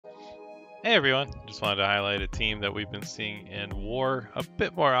Hey everyone, just wanted to highlight a team that we've been seeing in war a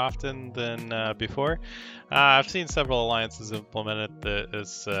bit more often than before. I've seen several alliances implemented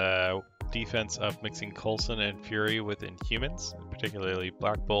this defense of mixing Coulson and Fury with Inhumans, particularly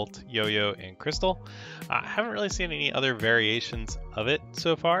Black Bolt, Yo-Yo, and Crystal. I haven't really seen any other variations of it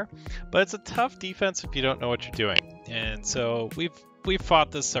so far, but it's a tough defense if you don't know what you're doing. And so we've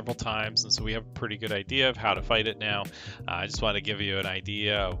fought this several times, and so we have a pretty good idea of how to fight it now. I just want to give you an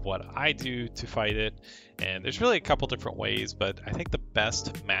idea of what I do to fight it. And there's really a couple different ways, but I think the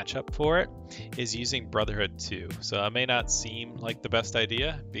best matchup for it is using Brotherhood 2. So it may not seem like the best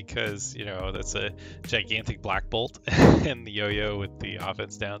idea because, you know, that's a gigantic Black Bolt and the Yo-Yo with the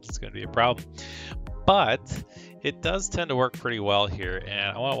offense downs is going to be a problem. But it does tend to work pretty well here,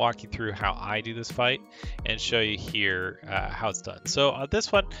 and I want to walk you through how I do this fight and show you here how it's done. So on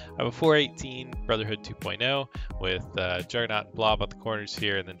this one, I have a 418 Brotherhood 2.0 with Juggernaut and Blob at the corners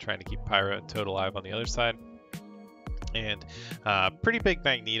here, and then trying to keep Pyro and Toad alive on the other side. And pretty big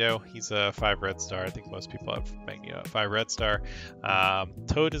Magneto. He's a 5 red star. I think most people have Magneto at 5 red star.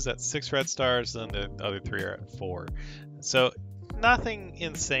 Toad is at 6 red stars, and the other 3 are at 4. So nothing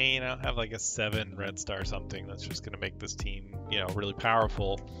insane. I don't have like a 7 red star or something that's just going to make this team, you know, really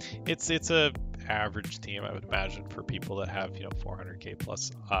powerful. It's a average team, I would imagine, for people that have, you know, 400k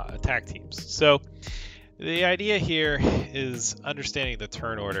plus attack teams. So the idea here is understanding the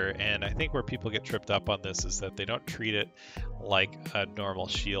turn order, and I think where people get tripped up on this is that they don't treat it like a normal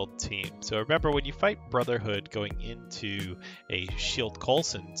shield team. So remember, when you fight Brotherhood going into a shield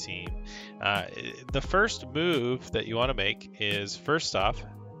Coulson team, the first move that you want to make is, first off,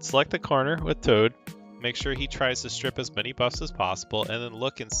 select the corner with Toad, make sure he tries to strip as many buffs as possible, and then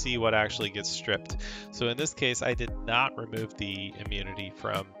look and see what actually gets stripped. So in this case, I did not remove the immunity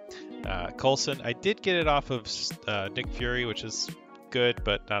from Coulson. I did get it off of Nick Fury, which is good,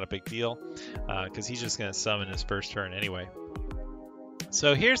 but not a big deal, because he's just going to summon his first turn anyway.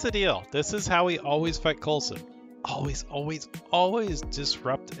 So here's the deal. This is how we always fight Coulson. Always, always, always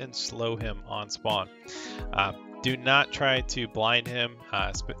disrupt and slow him on spawn. Do not try to blind him.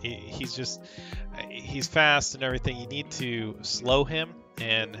 He's fast and everything. You need to slow him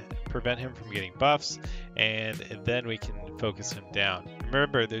and prevent him from getting buffs, and then we can focus him down.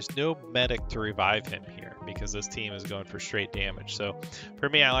 Remember, there's no medic to revive him here because this team is going for straight damage. So for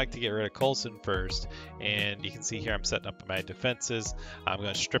me, I like to get rid of Coulson first, and you can see here I'm setting up my defenses. I'm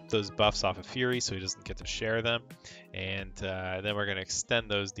going to strip those buffs off of Fury so he doesn't get to share them, and then we're going to extend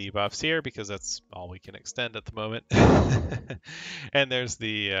those debuffs here because that's all we can extend at the moment. And there's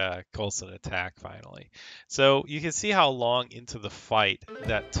the Coulson attack finally. So you can see how long into the fight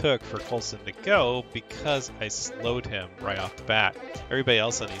that took for Coulson to go because I slowed him right off the bat. Everybody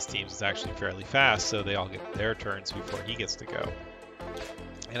else on these teams is actually fairly fast, so they all get their turns before he gets to go.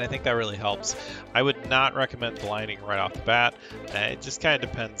 And I think that really helps. I would not recommend blinding right off the bat. It just kind of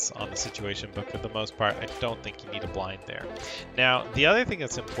depends on the situation, but for the most part, I don't think you need a blind there. Now, the other thing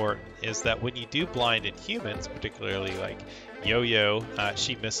that's important is that when you do blind Inhumans, particularly like Yo-Yo,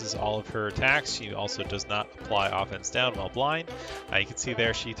 she misses all of her attacks. She also does not apply offense down while blind. You can see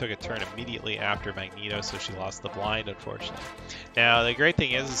there she took a turn immediately after Magneto, so she lost the blind, unfortunately. Now, the great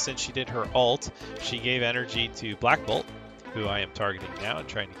thing is since she did her ult, she gave energy to Black Bolt, who I am targeting now and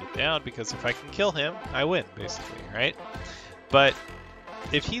trying to get down, because if I can kill him, I win, basically, right? But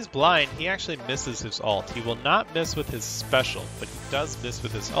if he's blind, he actually misses his ult. He will not miss with his special, but he does miss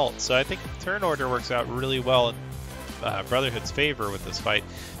with his ult. So I think the turn order works out really well in Brotherhood's favor with this fight,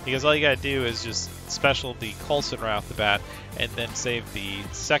 because all you gotta do is just special the Coulson right off the bat, and then save the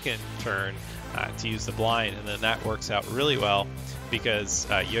second turn to use the blind, and then that works out really well because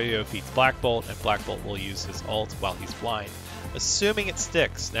Yo-Yo feeds Black Bolt, and Black Bolt will use his ult while he's blind, assuming it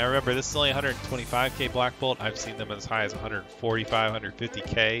sticks. Now remember, this is only 125k Black Bolt. I've seen them as high as 145,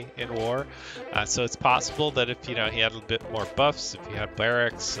 150k in war. So it's possible that if, you know, he had a bit more buffs, if he had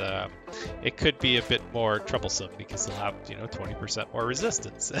barracks, it could be a bit more troublesome because he'll have, you know, 20% more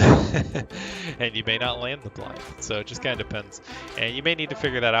resistance. And you may not land the blind. So it just kind of depends. And you may need to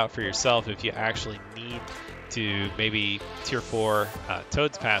figure that out for yourself if you actually need to maybe tier 4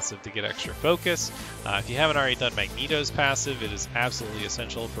 Toad's passive to get extra focus. If you haven't already done Magneto's passive, it is absolutely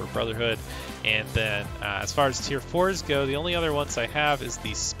essential for Brotherhood. And then as far as tier 4s go, the only other ones I have is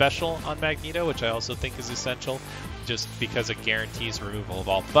the special on Magneto, which I also think is essential just because it guarantees removal of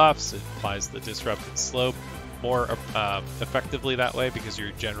all buffs. It applies the disrupt and slow more effectively that way because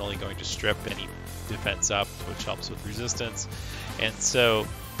you're generally going to strip any defense up, which helps with resistance. And so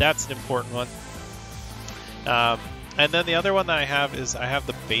that's an important one. And then the other one that I have is I have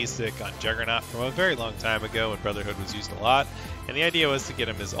the basic on Juggernaut from a very long time ago when Brotherhood was used a lot. And the idea was to get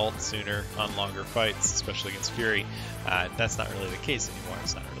him his ult sooner on longer fights, especially against Fury. That's not really the case anymore.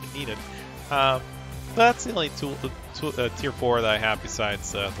 It's not really needed. But that's the only tier 4 that I have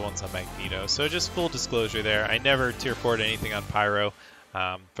besides the ones on Magneto. So just full disclosure there. I never tier 4'd anything on Pyro.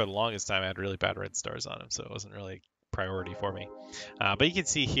 For the longest time, I had really bad red stars on him, so it wasn't really priority for me. But you can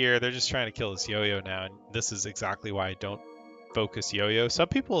see here, they're just trying to kill this Yo-Yo now, and this is exactly why I don't focus Yo-Yo. Some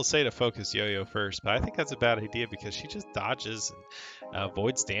people will say to focus Yo-Yo first, but I think that's a bad idea because she just dodges and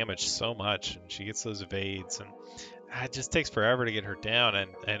avoids damage so much, and she gets those evades, and it just takes forever to get her down.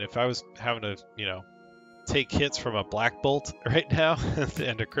 And if I was having to, take hits from a Black Bolt right now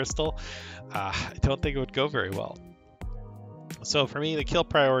and a Crystal, I don't think it would go very well. So for me, the kill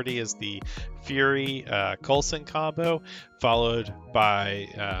priority is the Fury Coulson combo, followed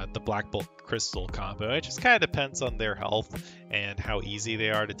by the Black Bolt Crystal combo. It just kind of depends on their health and how easy they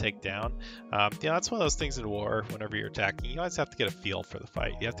are to take down. That's one of those things in war. Whenever you're attacking, you always have to get a feel for the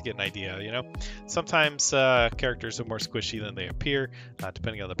fight. You have to get an idea. Sometimes characters are more squishy than they appear,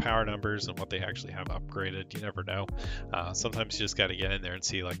 depending on the power numbers and what they actually have upgraded. You never know. Sometimes you just got to get in there and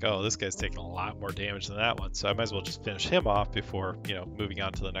see, like, oh, this guy's taking a lot more damage than that one, so I might as well just finish him off before moving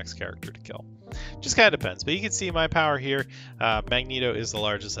on to the next character to kill. Just kind of depends. But you can see my power here. Magneto is the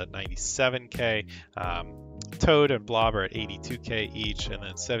largest at 97k. Toad and Blob are at 82k each, and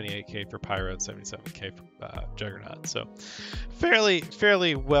then 78k for Pyro and 77k for Juggernaut. So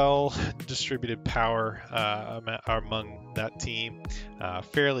fairly well distributed power among that team.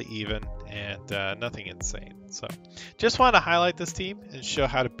 Fairly even, and nothing insane. So just wanted to highlight this team and show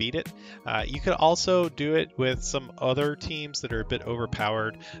how to beat it. You could also do it with some other teams that are a bit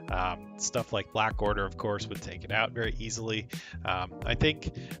overpowered. Stuff like Black Order, of course, would take it out very easily. I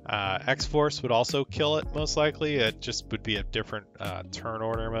think X-Force would also kill it most likely. It just would be a different turn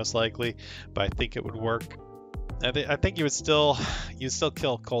order most likely, but I think it would work. I think you would still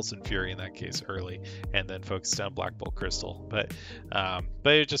kill Coulson+Fury in that case early, and then focus on Black Bolt Crystal. But it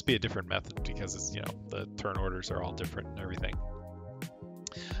would just be a different method because it's the turn orders are all different and everything.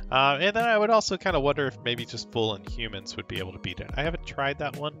 And then I would also kind of wonder if maybe just full Inhumans would be able to beat it. I haven't tried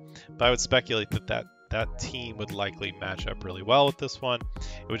that one, but I would speculate that team would likely match up really well with this one.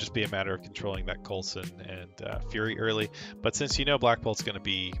 It would just be a matter of controlling that Coulson and Fury early. But since Black Bolt's going to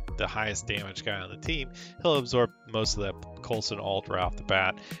be the highest damage guy on the team, he'll absorb most of that Coulson ult right off the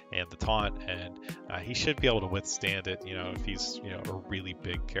bat and the taunt, and he should be able to withstand it, if he's a really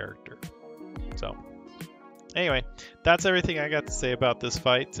big character. So anyway, that's everything I got to say about this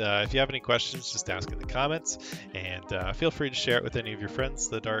fight. If you have any questions, just ask in the comments, and feel free to share it with any of your friends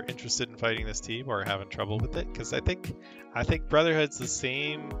that are interested in fighting this team or having trouble with it, because I think Brotherhood's the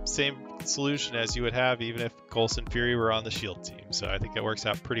same solution as you would have even if Coulson+Fury were on the Shield team. So I think it works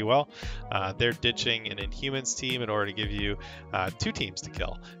out pretty well. They're ditching an Inhumans team in order to give you 2 teams to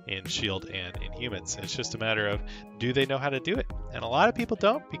kill in Shield and Inhumans. It's just a matter of, do they know how to do it? And a lot of people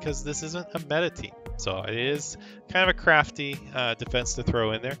don't, because this isn't a meta team. So it is kind of a crafty defense to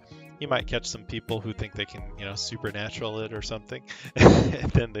throw in there. You might catch some people who think they can, supernatural it or something,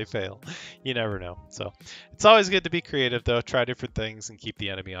 and then they fail. You never know. So it's always good to be creative, though. Try different things and keep the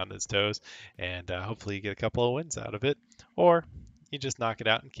enemy on his toes, and hopefully you get a couple of wins out of it, or you just knock it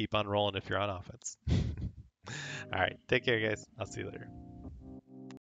out and keep on rolling if you're on offense. All right, take care, guys. I'll see you later.